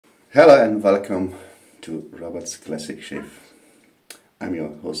Hello and welcome to Robert's Classic Shave. I'm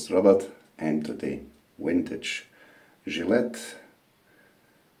your host Robert, and today vintage Gillette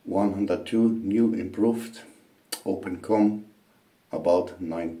 102 new improved open comb about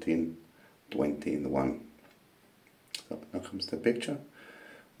 1921. So now comes the picture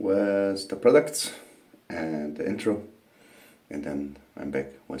with the products and the intro, and then I'm back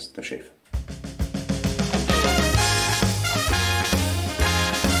with the shave.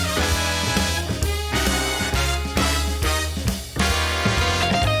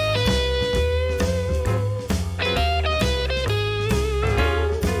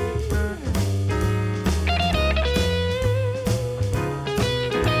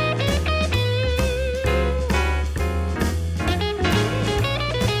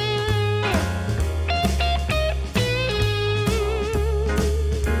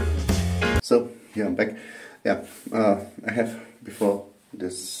 So here I'm back. Yeah, I have before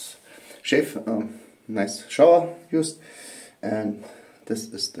this shave nice shower used, and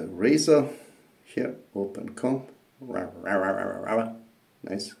this is the razor here, open comb,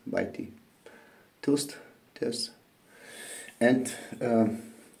 nice bitey tooth, and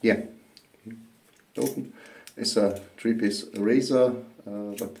yeah, open. It's a 3-piece razor,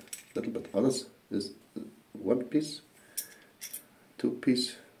 but a little bit others is 1-piece,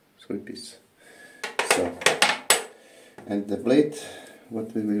 2-piece, 3-piece. So, and the blade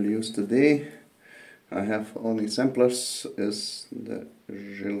what we will use today, I have only samplers, is the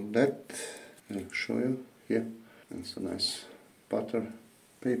Gillette. I'll show you here. It's a nice butter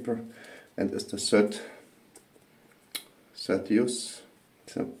paper, and it's the third use.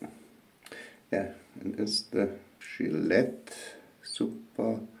 So yeah, and it's the Gillette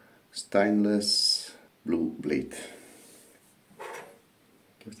Super Stainless Blue Blade.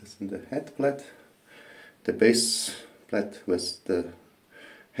 Give this in the head plate, the base plate with the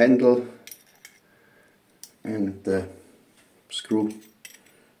handle and the screw.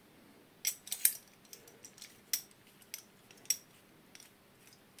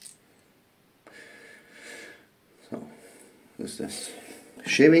 So this is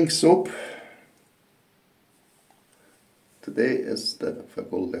shaving soap. Today is the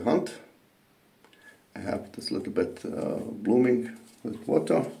Vergolde Hand. I have this little bit blooming with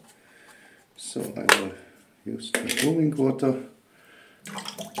water, so I will use the blooming water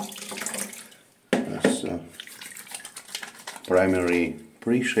as a primary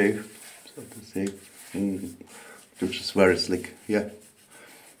pre-shave, so to say, which is very slick. Yeah,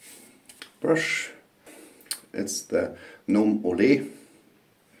 brush, it's the Nom Olé,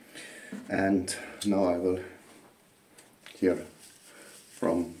 and now I will here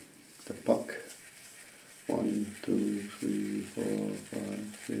from the pack. 1, 2, 3, 4,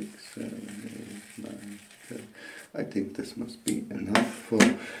 5, 6, 7, 8, 9, 10. I think this must be enough for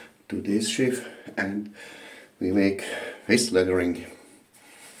today's shave, and we make face leathering.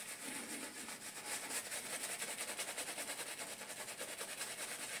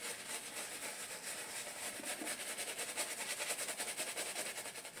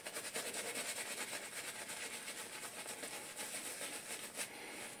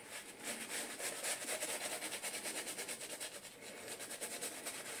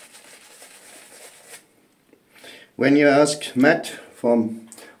 When you ask Matt from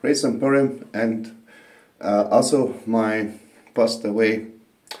Razor Emporium, and also my passed away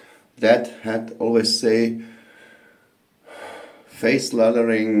dad had always say, face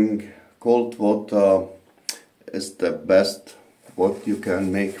lathering, cold water is the best what you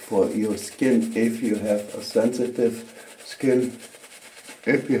can make for your skin if you have a sensitive skin,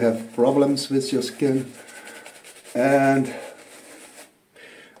 if you have problems with your skin. And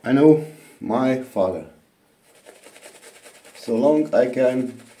I know my father, so long I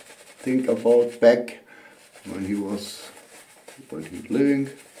can think about back when he was living,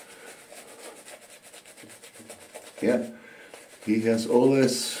 yeah, he has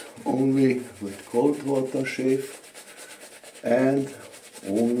always only with cold water shave and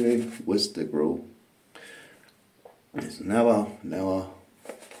only with the grow. He's never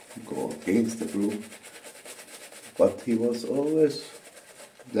go against the grow, but he was always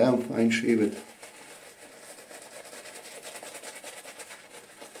damn fine shaved.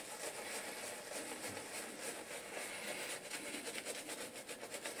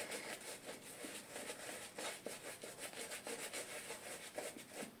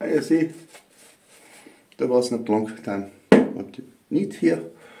 You see, there was not long time what you need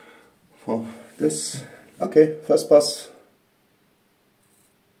here for this. Okay, first pass.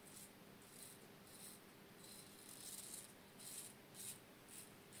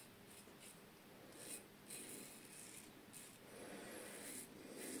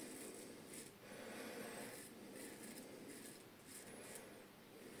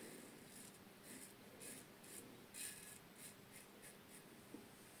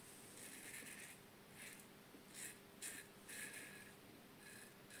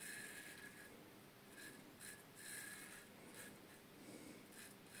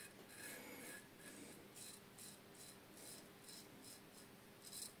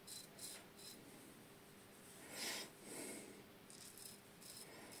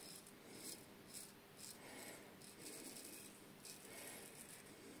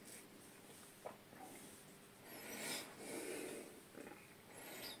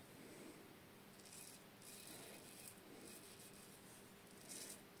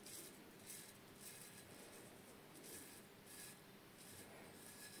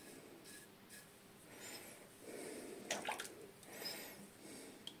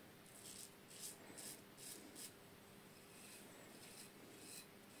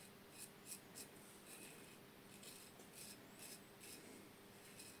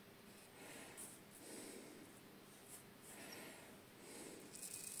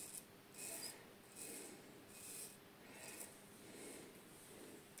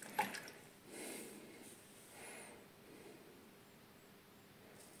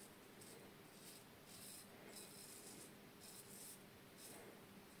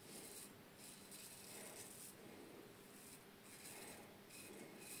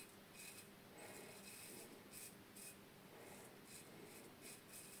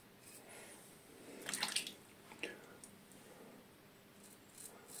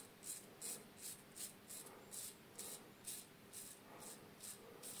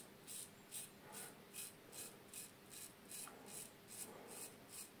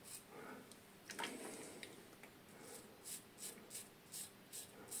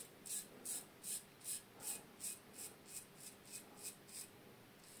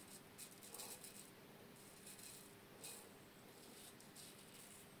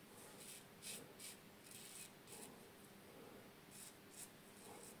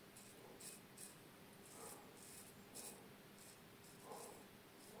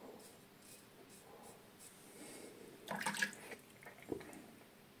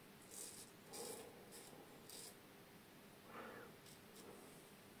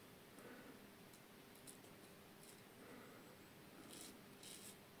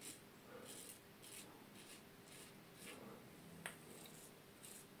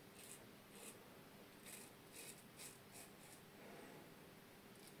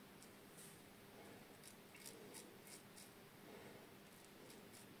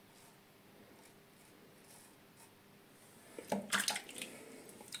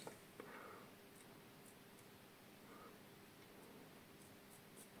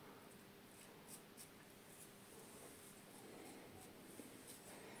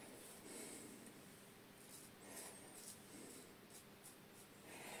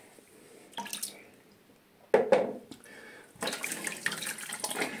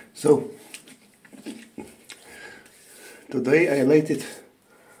 So today I laid it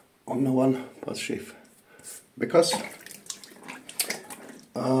on the one pass shave because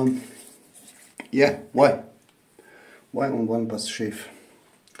yeah, why on one pass shave?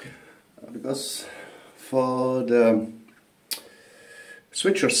 Because for the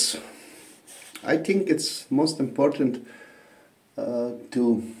switchers I think it's most important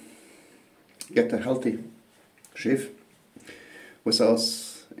to get a healthy shave without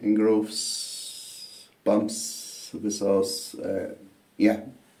ingrowths, bumps, without yeah,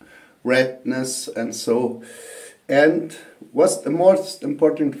 redness and so. And what's the most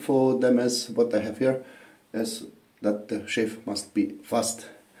important for them is what I have here is that the shave must be fast.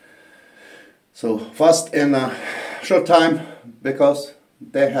 So fast in a short time because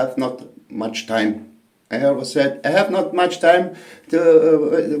they have not much time. I always said I have not much time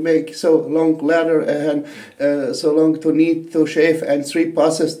to make so long ladder and so long to need to shave, and 3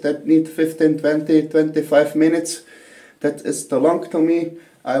 passes that need 15, 20, 25 minutes. That is too long to me.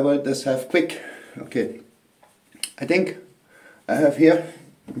 I will just have quick. Okay, I think I have here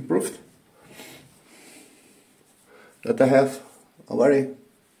improved that I have a very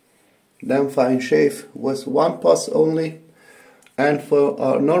damn fine shave with 1 pass only, and for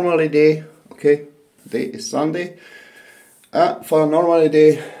a normal day, okay, today is Sunday, for a normal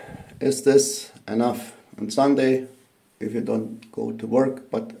day is this enough. On Sunday, if you don't go to work,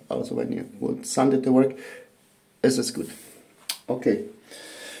 but also when you go Sunday to work, this is good. Okay,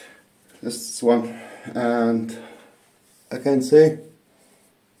 this is one, and I can say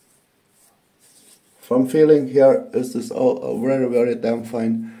from feeling here is this a very damn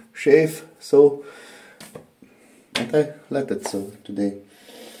fine shave. So and I let it so today.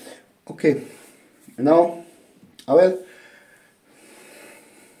 Okay, now I will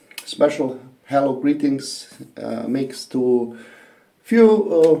special hello greetings makes to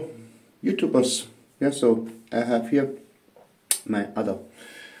few YouTubers. Yeah, so I have here my other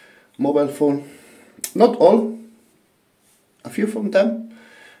mobile phone. Not all, a few from them.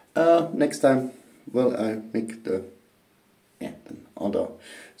 Next time, well, I make the order.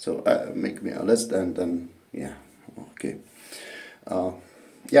 So make me a list and then yeah, okay.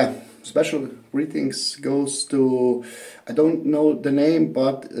 Yeah, special greetings goes to, I don't know the name,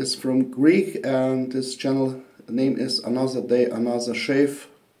 but it's from Greek, and this channel name is Another Day, Another Shave,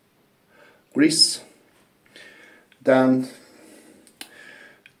 Greece. Then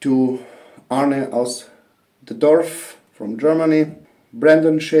to Arne aus the Dorf from Germany,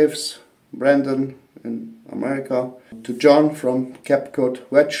 Brandon Shaves, Brandon in America, to John from CapCode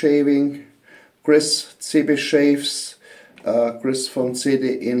Wet Shaving, Chris CB Shaves, Chris von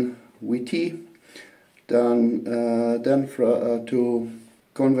CD in VT, then to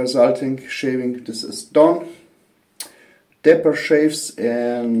Conversalting Shaving, this is Don, Dapper Shaves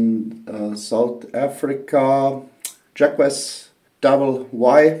in South Africa, Jacques Double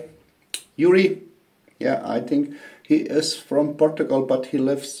Y, Yuri, yeah, I think he is from Portugal, but he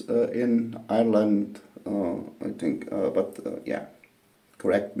lives in Ireland, I think, but yeah,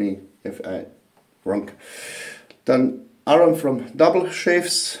 correct me if I wrong. Then Aaron from Double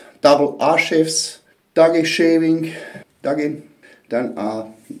Shaves, Double R Shaves, Dougie Shaving, Dougie. Then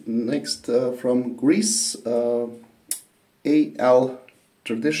next from Greece, AL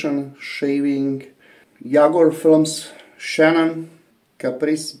Tradition Shaving, Jaguar Films, Shannon,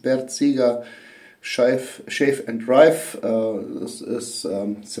 Caprice, Berziga, Shave and Drive, this is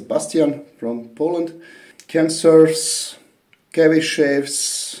Sebastian from Poland, Cancers, Kevin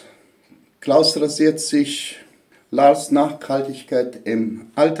Shaves, Klaus rasiert sich, Lars Nachhaltigkeit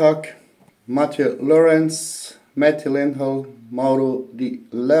im Alltag, Matthew Lawrence, Matthew Lindhall, Mauro Di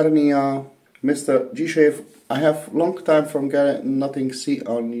Lernia, Mr. G-Shave. I have long time from getting nothing see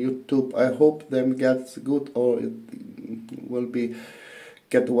on YouTube. I hope them gets good, or it will be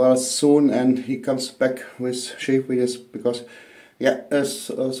get well soon and he comes back with shave videos, because yeah, as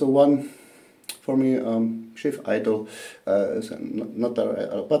also one for me shave idol, not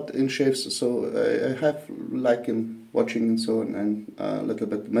but in shaves, so I have like him watching and so on, and a little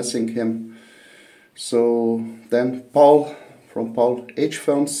bit missing him. So then Paul from Paul H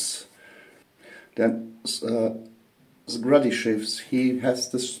Films, then Zgrady Shaves, he has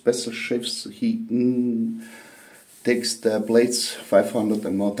the special shaves, he takes the blades 500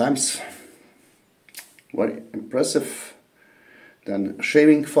 and more times, very impressive. Then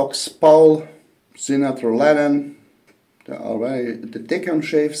Shaving Fox Paul, Senator Lennon, there are very the Deacon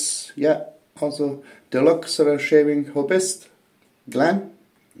Shaves, yeah, also Deluxe Shaving Hobbyist, Glenn,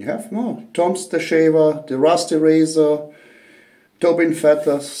 you have more, Tom's the Shaver, the Rusty Razor, Tobin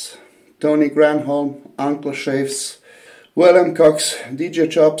Fetters, Tony Granholm, Uncle Shaves, Willem Cox, DJ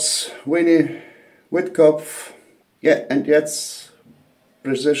Chops, Winnie, Witkopf, yeah, and that's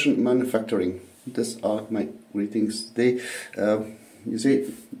precision manufacturing. These are my greetings today. You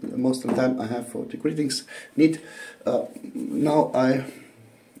see, most of the time I have for the greetings need. Now I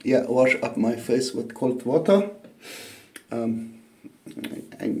wash up my face with cold water.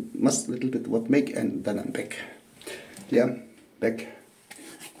 I must a little bit what make, and then I'm back. Yeah, back.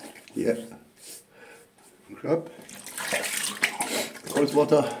 Yeah. Rub. Cold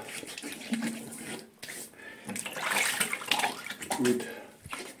water. Good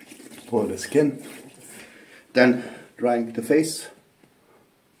for the skin. Then drying the face.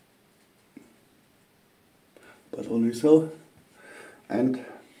 But only so. And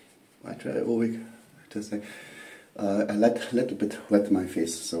I try always to say I let a little bit wet my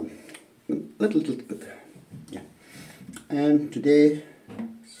face, so little bit, yeah. And today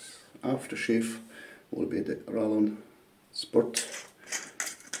aftershave will be the Roll-On Sport.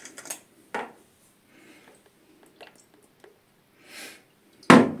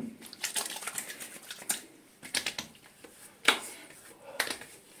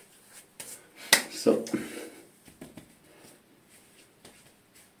 So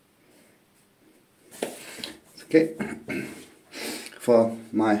okay, for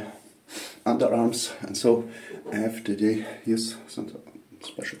my underarms, and so I have today use some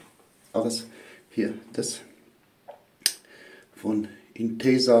special others here. This von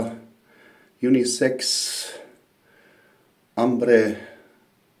Intesa Unisex Ambre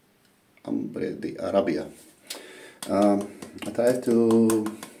de Arabia. I try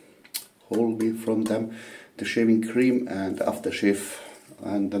to hold me from them the shaving cream and aftershave,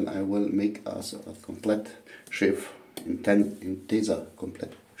 and then I will make us a complete shave in Intesa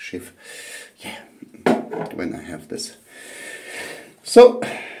complete shave. Yeah, when I have this. So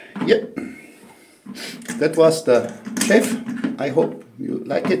yeah, that was the shave. I hope you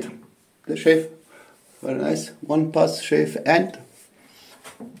like it. The shave, very nice, one pass shave, and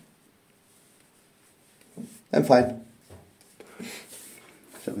I'm fine.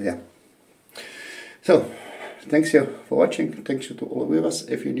 So yeah. So thanks you for watching. Thanks you to all viewers.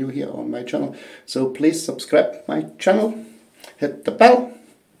 If you're new here on my channel, so please subscribe my channel, hit the bell,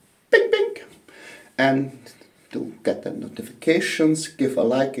 bing bing, and to get the notifications, give a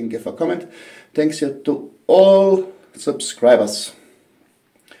like and give a comment. Thanks you to all subscribers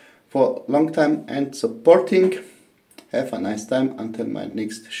for long time and supporting. Have a nice time until my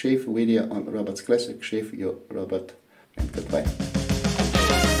next shave video on Robert's Classic Shave. Your Robert, and goodbye.